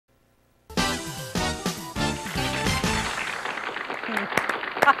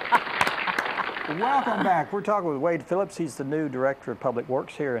Welcome back. We're talking with Wade Phillips. He's the new Director of Public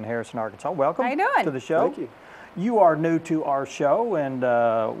Works here in Harrison, Arkansas. Welcome How you doing? to the show. Thank you. You are new to our show, and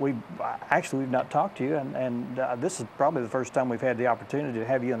we've not talked to you, and this is probably the first time we've had the opportunity to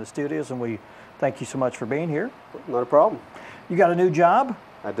have you in the studios, and we thank you so much for being here. Not a problem. You got a new job?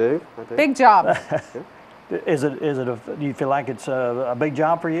 I do. Big job. Do you feel like it's a big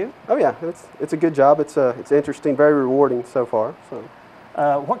job for you? Oh yeah, it's a good job. It's interesting, very rewarding so far. So.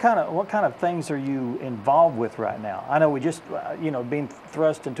 What kind of things are you involved with right now? I know we just being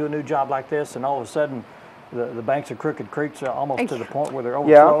thrust into a new job like this, and all of a sudden the banks of Crooked Creek's almost to the point where they're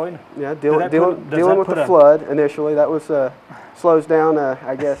overflowing. Yeah, dealing with the flood initially. That was slows down,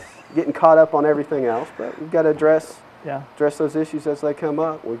 I guess, getting caught up on everything else. But we've got to address those issues as they come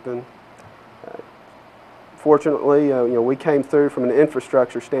up. We've been fortunately, we came through from an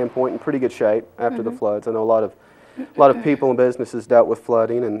infrastructure standpoint in pretty good shape after the floods. I know a lot of people and businesses dealt with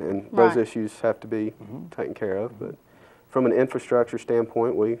flooding, and those issues have to be taken care of. But from an infrastructure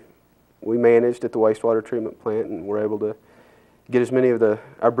standpoint, we managed at the wastewater treatment plant, and we're able to get as many of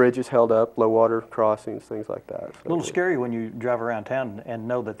our bridges held up, low water crossings, things like that. So a little scary when you drive around town and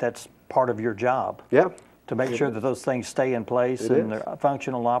know that that's part of your job. Yeah. To make sure that those things stay in place and they're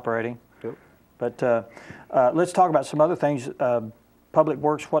functional, operating. Yep. But let's talk about some other things. Public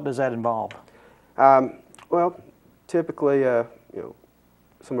Works, what does that involve? Well, typically,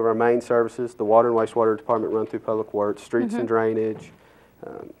 some of our main services, the water and wastewater department run through Public Works, streets and drainage,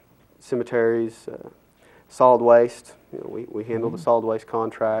 cemeteries, solid waste. We handle the solid waste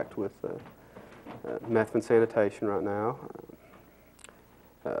contract with meth and sanitation right now.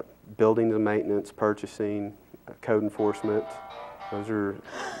 Buildings and maintenance, purchasing, code enforcement. Those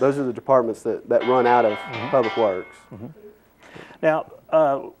are the departments that run out of Public Works.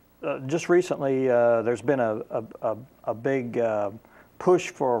 Now, just recently, there's been a big push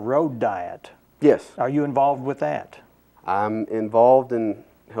for a road diet. Yes. Are you involved with that? I'm involved in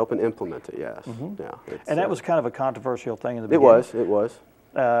helping implement it, yes. Yeah, and that was kind of a controversial thing in the beginning. It was.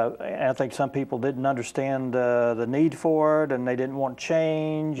 And I think some people didn't understand the need for it, and they didn't want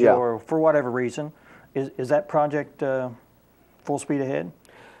change, or for whatever reason. Is that project full speed ahead?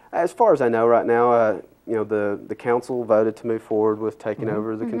 As far as I know right now, the council voted to move forward with taking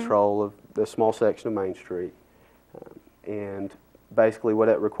over the control of the small section of Main Street. And basically what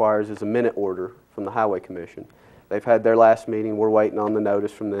it requires is a minute order from the Highway Commission. They've had their last meeting. We're waiting on the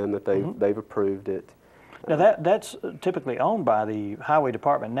notice from them that they've approved it. Now that's typically owned by the Highway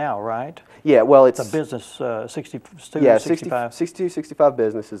Department now, right? Yeah, well it's a business 62, yeah, 65. 62, 65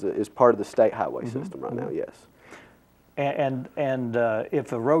 business is part of the state highway system right now, yes. And if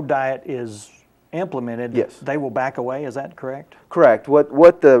the road diet is implemented, they will back away, is that correct? Correct.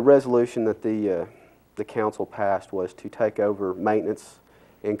 What the resolution that the council passed was to take over maintenance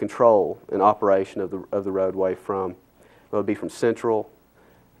and control and operation of the roadway from, well, it would be from Central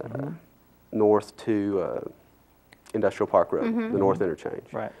north to Industrial Park Road, the north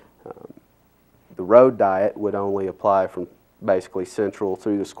interchange. Right. The road diet would only apply from basically Central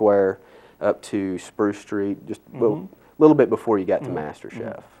through the square up to Spruce Street, just a little bit before you got to Master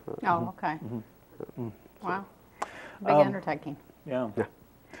Chef. Oh, okay. Wow. Big undertaking. Yeah.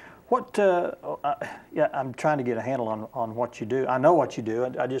 What, I'm trying to get a handle on what you do. I know what you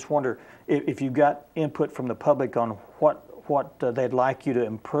do. I just wonder if you've got input from the public on what they'd like you to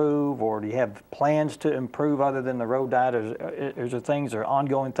improve, or do you have plans to improve other than the road diet? Is there things or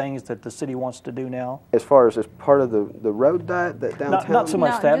ongoing things that the city wants to do now? As far as part of the road diet that downtown? Not so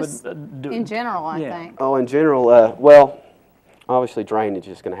much that, just but in general, I think. Oh, in general, well, obviously drainage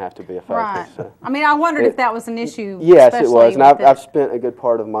is going to have to be a focus. Right. So. I mean, I wondered if that was an issue. Yes, it was, and I've spent a good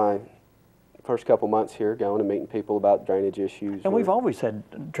part of my first couple months here going and meeting people about drainage issues. And we've always had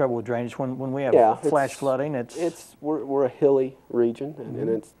trouble with drainage when we have flash flooding. We're a hilly region,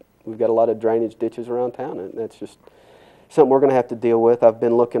 and we've got a lot of drainage ditches around town, and that's just something we're going to have to deal with. I've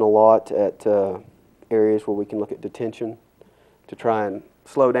been looking a lot at areas where we can look at detention to try and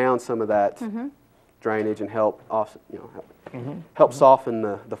slow down some of that drainage and help help soften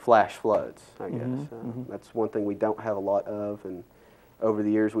the flash floods, I guess. That's one thing we don't have a lot of, and over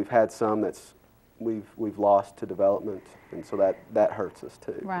the years we've had some we've lost to development, and so that hurts us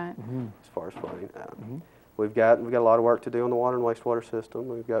too. Right. As far as flooding, we've got a lot of work to do on the water and wastewater system.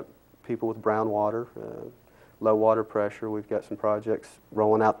 We've got people with brown water, low water pressure. We've got some projects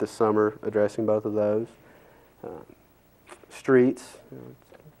rolling out this summer addressing both of those. Streets,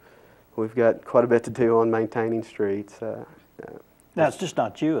 we've got quite a bit to do on maintaining streets. Now it's just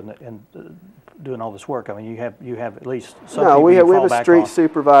not you and doing all this work. I mean, you have at least some. No, we have a street on.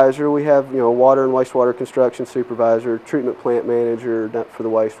 supervisor. We have water and wastewater construction supervisor, treatment plant manager for the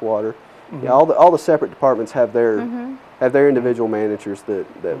wastewater, Yeah, all the separate departments have their individual managers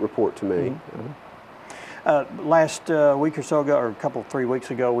that report to me. Last week or so ago, or 3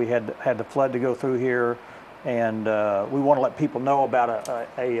 weeks ago, we had the flood to go through here, and we want to let people know about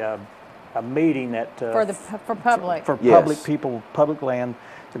a meeting that for public. for Yes. public people, public land.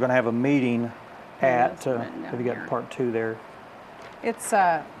 They're going to have a meeting at. Have you got here. part 2 there? It's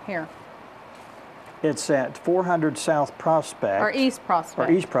here, It's at 400 South Prospect. or East Prospect.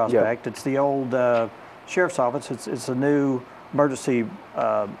 Or East Prospect. It's the old sheriff's office. It's a new emergency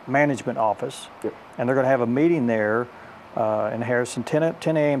management office. Yep. And they're going to have a meeting there in Harrison, 10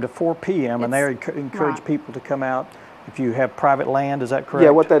 a.m. to 4 p.m. And they encourage right. people to come out if you have private land. Is that correct? Yeah,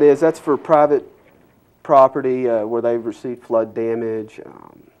 what that is, that's for private property where they've received flood damage.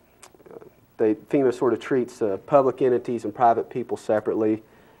 FEMA sort of treats public entities and private people separately.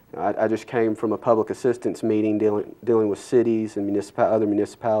 I just came from a public assistance meeting dealing with cities and other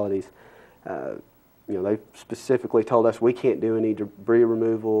municipalities. You know, they specifically told us we can't do any debris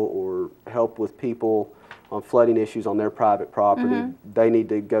removal or help with people on flooding issues on their private property. They need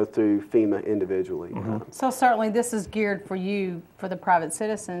to go through FEMA individually. So certainly this is geared for you, for the private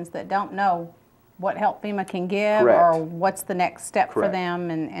citizens that don't know what help FEMA can give. Correct. Or what's the next step Correct. for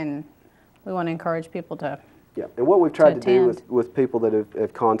them, and we want to encourage people to. Yeah, and what we've tried to do attend. with people that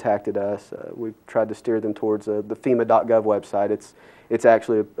have contacted us, we've tried to steer them towards the FEMA.gov website. It's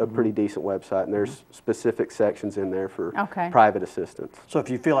actually a pretty decent website, and there's specific sections in there for private assistance. So if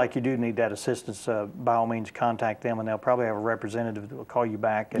you feel like you do need that assistance, by all means contact them, and they'll probably have a representative that will call you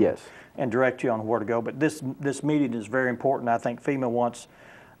back and, Yes. and direct you on where to go. But this meeting is very important. I think FEMA wants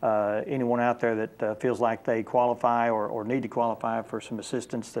anyone out there that feels like they qualify or need to qualify for some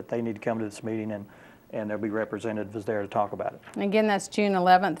assistance, that they need to come to this meeting, and there'll be representatives there to talk about it. And again, that's June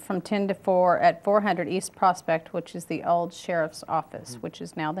 11th from 10 to 4 at 400 East Prospect, which is the old sheriff's office, which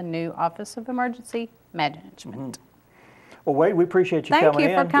is now the new Office of Emergency Management. Well, Wade, we appreciate you coming in. Thank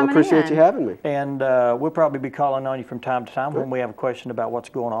you for coming We appreciate in. you having me. And we'll probably be calling on you from time to time when we have a question about what's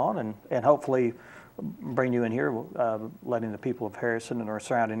going on, and hopefully bring you in here, letting the people of Harrison and our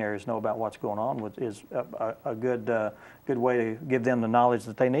surrounding areas know about what's going on is a good way to give them the knowledge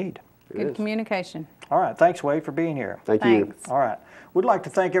that they need. Good communication. All right. Thanks, Wade, for being here. Thank you. Thanks. All right. We'd like to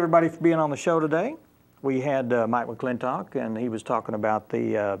thank everybody for being on the show today. We had Mike McClintock, and he was talking about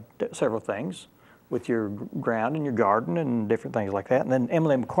the several things with your ground and your garden and different things like that. And then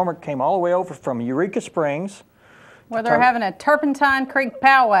Emily McCormick came all the way over from Eureka Springs. Well, they're having a Turpentine Creek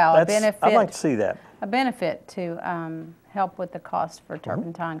powwow, I'd like to see that. A benefit to help with the cost for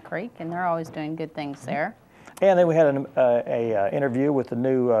Turpentine Creek, and they're always doing good things there. And then we had an interview with the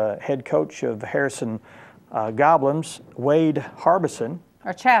new head coach of Harrison Goblins, Wade Harbison.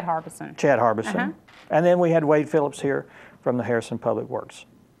 Or Chad Harbison. Chad Harbison. And then we had Wade Phillips here from the Harrison Public Works.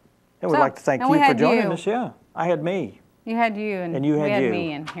 And we'd like to thank you for joining us. Yeah, I had me. You had you, and you had we had you.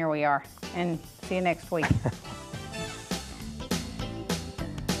 me, and here we are. And see you next week.